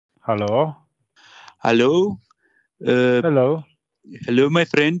Hello. Hello. Hello. Hello, my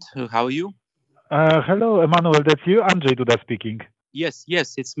friend. How are you? Hello, Emmanuel. That's you, Andrzej Duda speaking. Yes,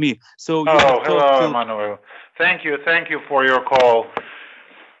 it's me. So you have Oh, talked hello, to. Emmanuel. Thank you for your call.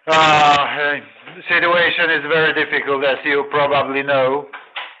 The situation is very difficult, as you probably know.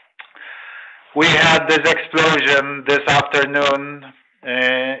 We had this explosion this afternoon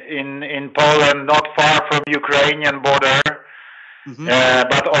in Poland, not far from Ukrainian border, Mhm,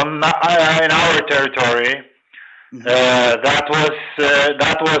 but in our territory. mhm,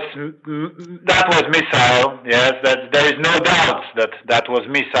 That was missile. Yes, that there is no doubt that that was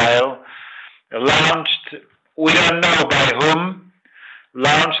missile launched. We don't know by whom.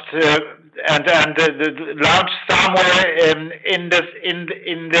 Launched launched somewhere in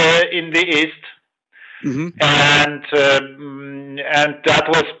the east, mhm, and that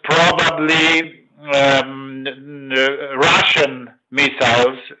was probably Russian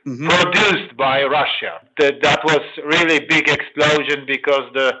missiles mhm, produced by Russia. That was really big explosion because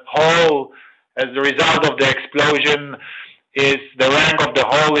the hole, as the result of the explosion, is the length of the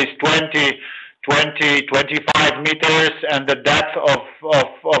hole is 25 meters, and the depth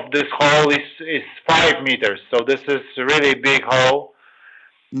of this hole is 5 meters. So this is a really big hole.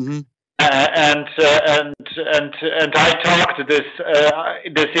 mhm. And I talked this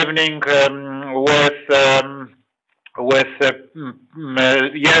evening with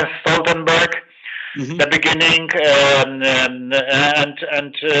Jens Stoltenberg. Mhm. The beginning, and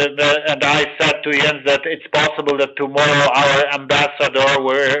I said to Jens that it's possible that tomorrow our ambassador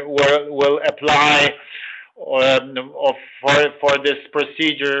will apply for this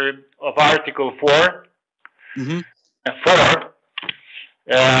procedure of Article 4. Mhm. 4.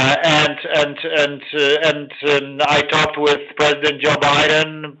 I talked with President Joe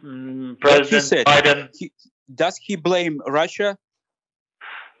Biden. What he President said? Biden. Does he blame Russia?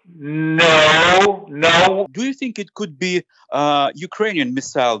 No. Do you think it could be Ukrainian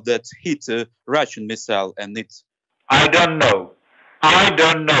missile that hit a Russian missile and it? I don't know.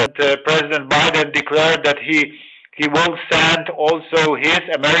 President Biden declared that he will send also his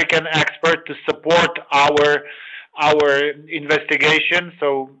American expert to support our investigation. So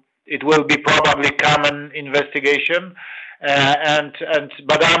it will be probably common investigation.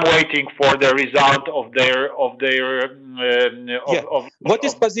 But I'm waiting for the result of their What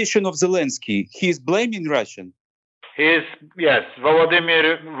is position of Zelensky? He is blaming Russian. Yes,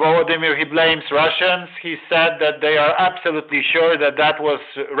 Volodymyr, he blames Russians. He said that they are absolutely sure that that was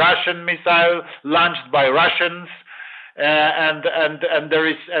Russian missile launched by Russians, and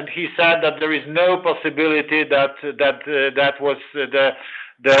he said that there is no possibility that was the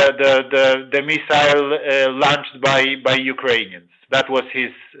missile launched by Ukrainians. That was he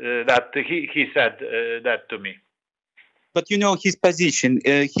said that to me. But you know his position.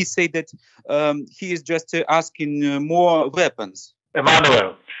 He said that he is just asking more weapons. Emmanuel,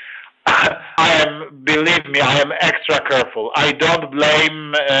 believe me, I am extra careful. I don't blame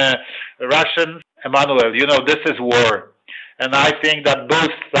Russians. Emmanuel, you know, this is war. And I think that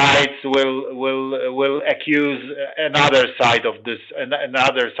both sides will accuse another side of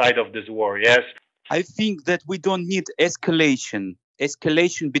this war. Yes. I think that we don't need escalation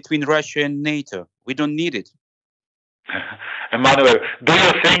between Russia and NATO. We don't need it. Emmanuel, do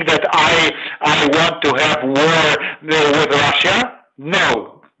you think that I want to have war with Russia?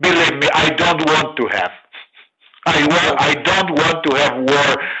 No, believe me, I don't want to have. I don't want to have war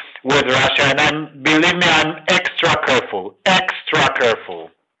with Russia, and believe me, I'm extra careful.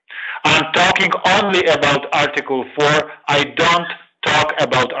 I'm talking only about Article 4. I don't talk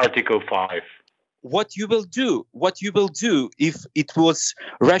about Article 5. What you will do if it was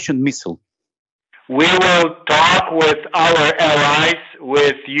Russian missile? We will talk with our allies,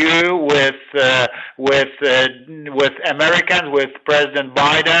 with you, with Americans, with President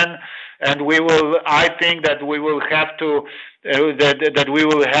Biden, and we will. I think that we will have to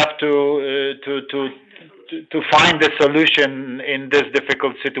to find a solution in this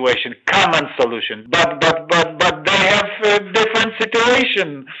difficult situation, common solution. But they have a different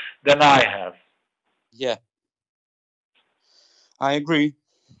situation than I have. Yeah, I agree.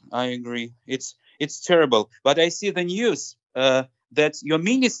 It's terrible. But I see the news that your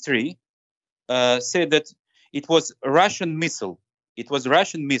ministry said that it was a Russian missile.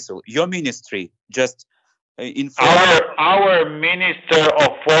 Your ministry just informed. Our Minister of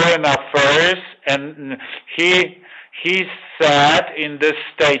Foreign Affairs, and he said in this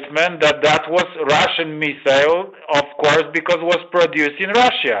statement that that was Russian missile, of course, because it was produced in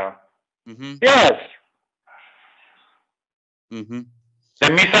Russia. Mm-hmm. Yes. Mm-hmm. The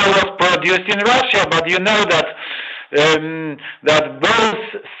missile was produced in Russia, but you know that that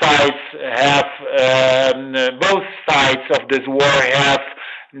both sides of this war have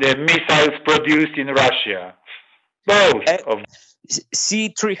the missiles produced in Russia. Both of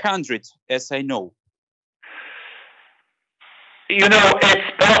C-300, as I know. You know,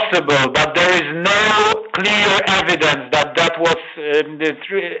 it's possible, but there is no clear evidence that that was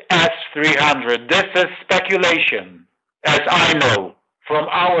the S-300. This is speculation, as I know from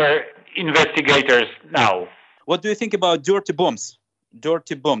our investigators now. What do you think about dirty bombs?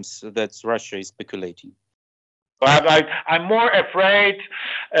 Dirty bombs that Russia is speculating. I'm more afraid,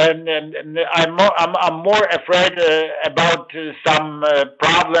 I'm more afraid about some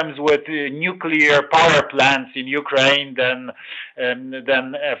problems with nuclear power plants in Ukraine than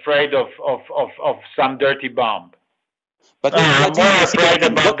afraid of some dirty bomb. But I'm more afraid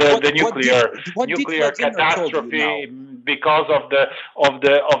about the nuclear catastrophe because of the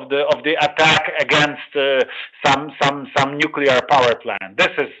attack against some nuclear power plant.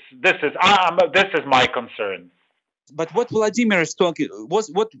 This is my concern. But what Vladimir is talking,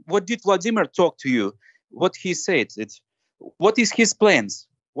 what did Vladimir talk to you? What he said? What is his plans?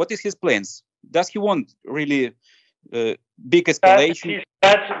 What is his plans? Does he want really big escalation?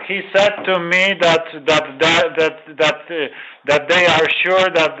 He said to me that they are sure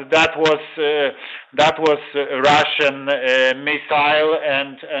that was a Russian missile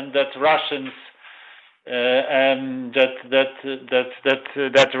and that Russians. And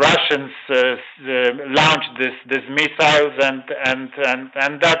that Russians launched these missiles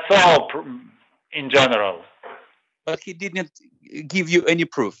and that's all in general. But he didn't give you any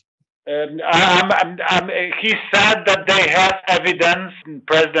proof. He said that they have evidence.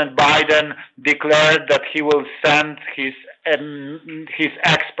 President Biden declared that he will send his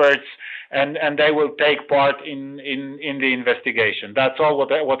experts and they will take part in the investigation. That's all.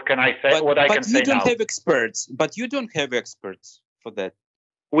 What can I say? What I can say now. But you don't have experts. But you don't have experts for that.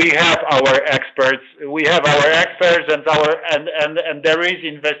 We have our experts. We have our experts, and there is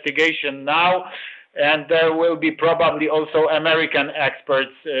investigation now, and there will be probably also American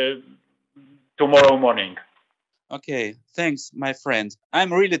experts tomorrow morning. Okay, thanks, my friend.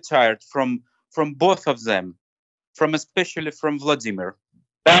 I'm really tired from both of them, especially from Vladimir.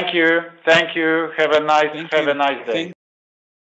 Thank you. Have a nice day.